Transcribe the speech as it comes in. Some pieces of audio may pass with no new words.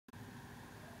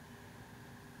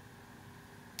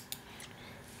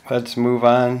let's move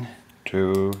on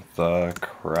to the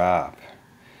crop.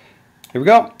 Here we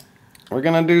go. We're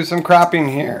gonna do some cropping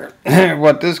here.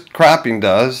 What this cropping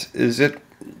does is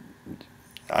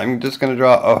I'm just gonna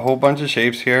draw a whole bunch of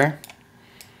shapes here.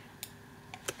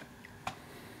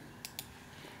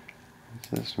 Let's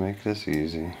just make this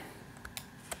easy.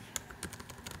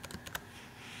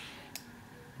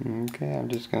 Okay, I'm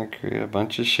just gonna create a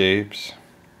bunch of shapes.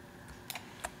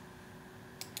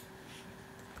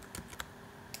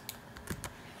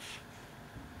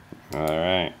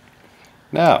 Alright.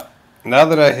 Now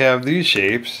that I have these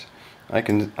shapes,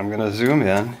 I'm gonna zoom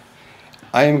in.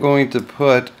 I am going to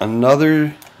put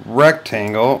another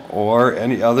rectangle or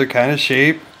any other kind of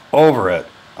shape over it.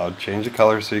 I'll change the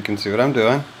color so you can see what I'm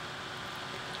doing.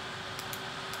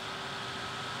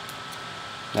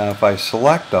 Now if I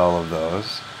select all of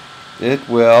those, it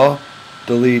will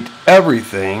delete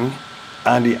everything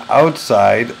on the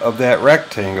outside of that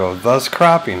rectangle, thus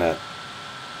cropping it.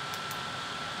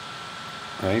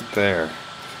 Right there.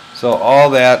 So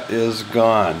all that is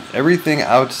gone. Everything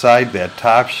outside that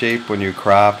top shape when you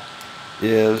crop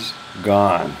is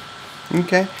gone.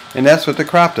 Okay, and that's what the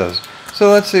crop does. So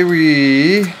let's say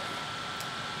we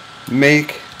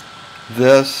make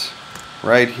this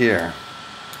right here.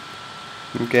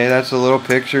 Okay, that's a little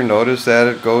picture. Notice that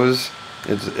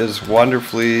it's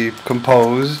wonderfully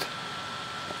composed.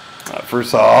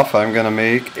 First off, I'm going to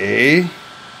make a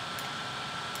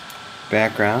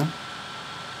background.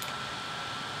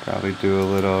 Probably do a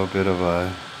little bit of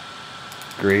a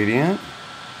gradient,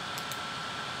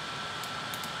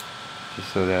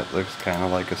 just so that looks kind of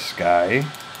like a sky.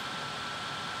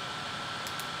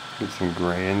 Get some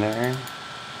gray in there.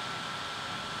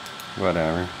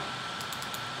 Whatever.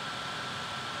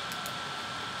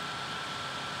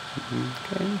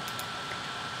 Okay.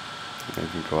 I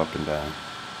can go up and down.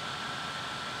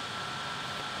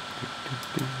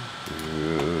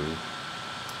 Ooh.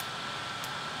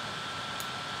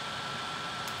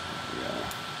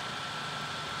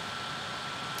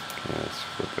 Let's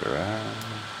flip it around.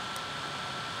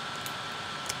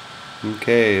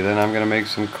 Okay, then I'm going to make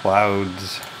some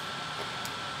clouds.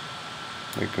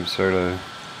 Make them sort of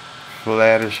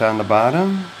flattish on the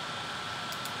bottom.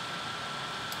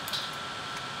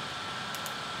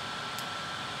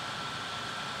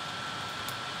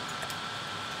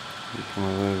 Become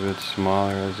a little bit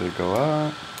smaller as they go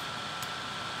up.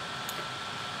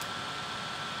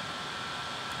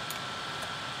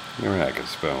 We're not going to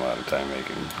spend a lot of time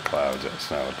making clouds. That's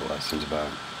not what the lesson's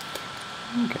about.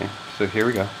 Okay, so here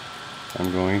we go.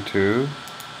 I'm going to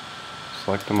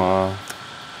select them all.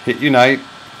 Hit unite.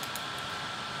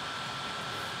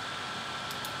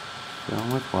 Fill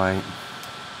them with white.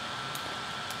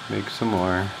 Make some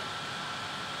more.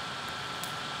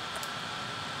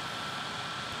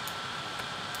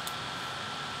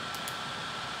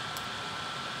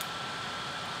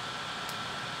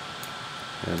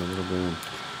 Add a little bit.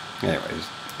 Anyways,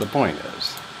 the point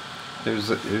is, here's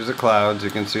the clouds.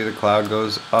 You can see the cloud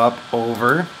goes up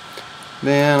over.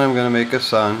 Then I'm going to make a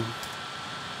sun.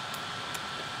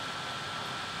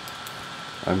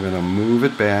 I'm going to move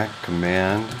it back.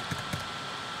 Command.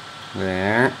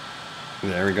 There.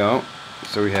 There we go.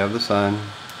 So we have the sun.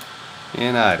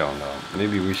 And I don't know.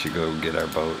 Maybe we should go get our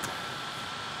boat.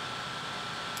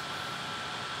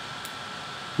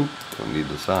 Oop, don't need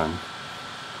the sun.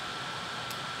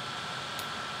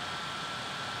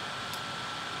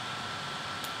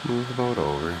 Move the boat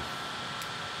over.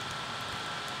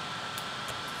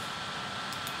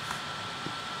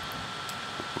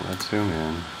 Let's zoom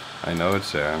in. I know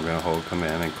it's there. I'm going to hold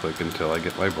command and click until I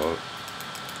get my boat.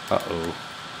 Uh-oh.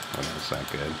 Oh, that's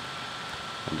not good.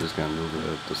 I'm just going to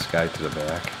move the sky to the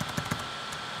back.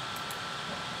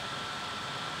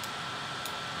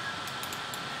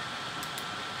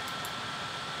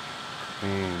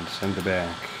 And send it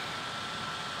back.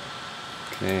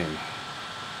 Okay.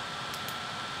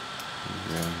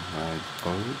 Grab my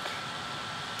boat.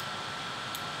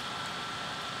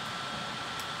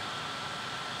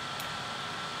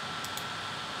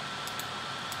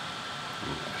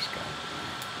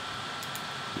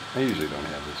 I usually don't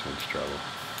have this much trouble.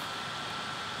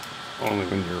 Only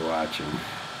when you're watching.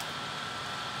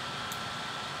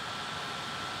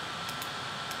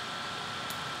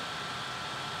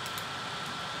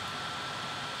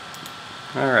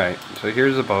 Alright, so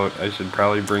here's the boat. I should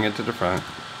probably bring it to the front.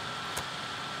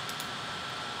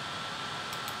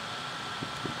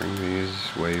 Bring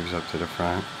these waves up to the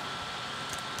front.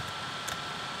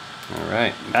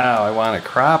 Alright, now I want to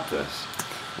crop this.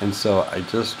 And so I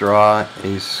just draw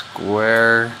a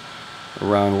square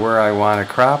around where I want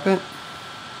to crop it.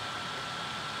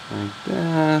 Like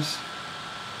this.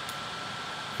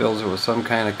 fills it with some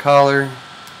kind of color.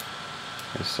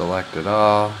 I select it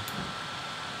all.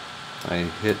 I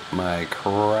hit my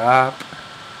crop,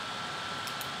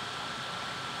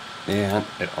 and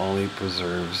it only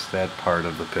preserves that part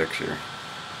of the picture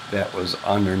that was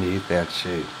underneath that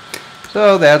shape.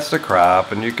 So that's the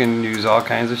crop, and you can use all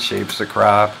kinds of shapes to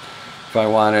crop. If I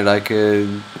wanted, I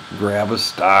could grab a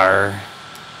star,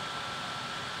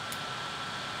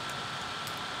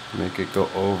 make it go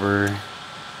over,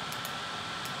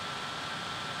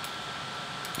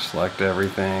 select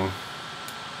everything,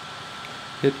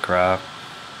 hit crop.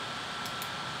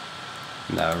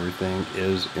 Now everything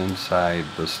is inside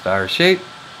the star shape,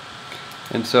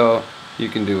 and so you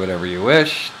can do whatever you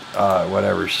wish,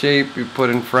 whatever shape you put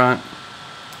in front.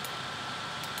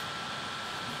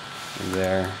 And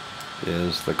there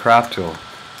is the crop tool.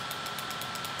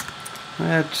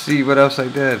 Let's see what else I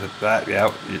did.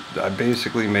 Yeah, I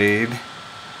basically made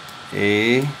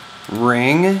a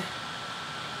ring.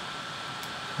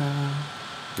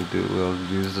 We'll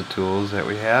use the tools that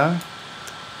we have.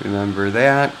 Remember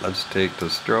that. Let's take the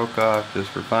stroke off just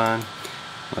for fun.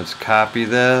 Let's copy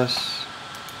this.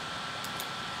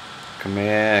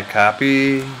 Command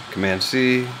copy, Command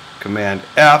C, Command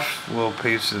F. We'll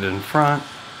paste it in front.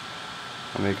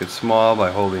 I'll make it small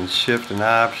by holding Shift and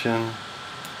Option.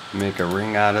 Make a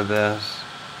ring out of this.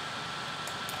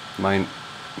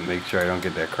 Make sure I don't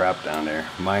get that crop down there.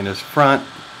 Minus front.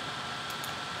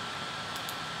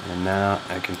 And now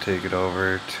I can take it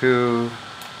over to,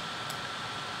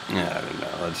 I don't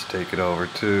know, let's take it over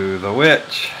to the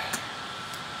witch.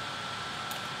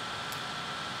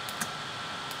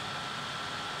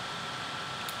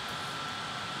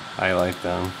 Highlight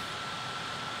them.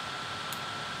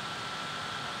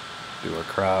 Do a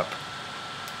crop.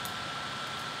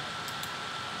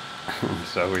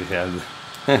 So we have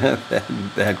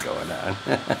that going on.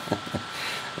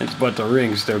 But the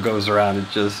ring still goes around. It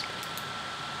just,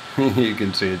 you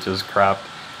can see it just cropped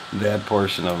that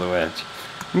portion of the wedge.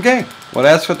 Okay, well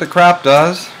that's what the crop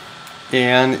does,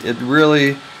 and it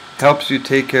really helps you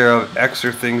take care of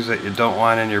extra things that you don't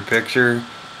want in your picture.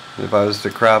 If I was to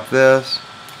crop this,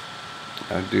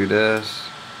 I'd do this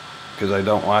because I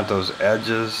don't want those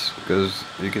edges, because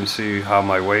you can see how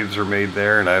my waves are made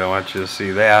there, and I don't want you to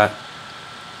see that.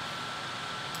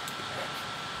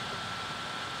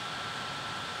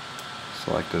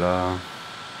 Select it all.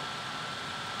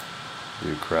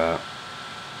 Do crop.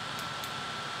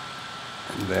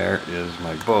 And there is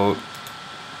my boat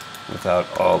without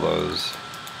all those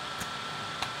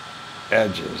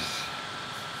edges.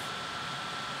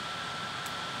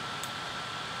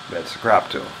 That's the crop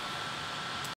tool.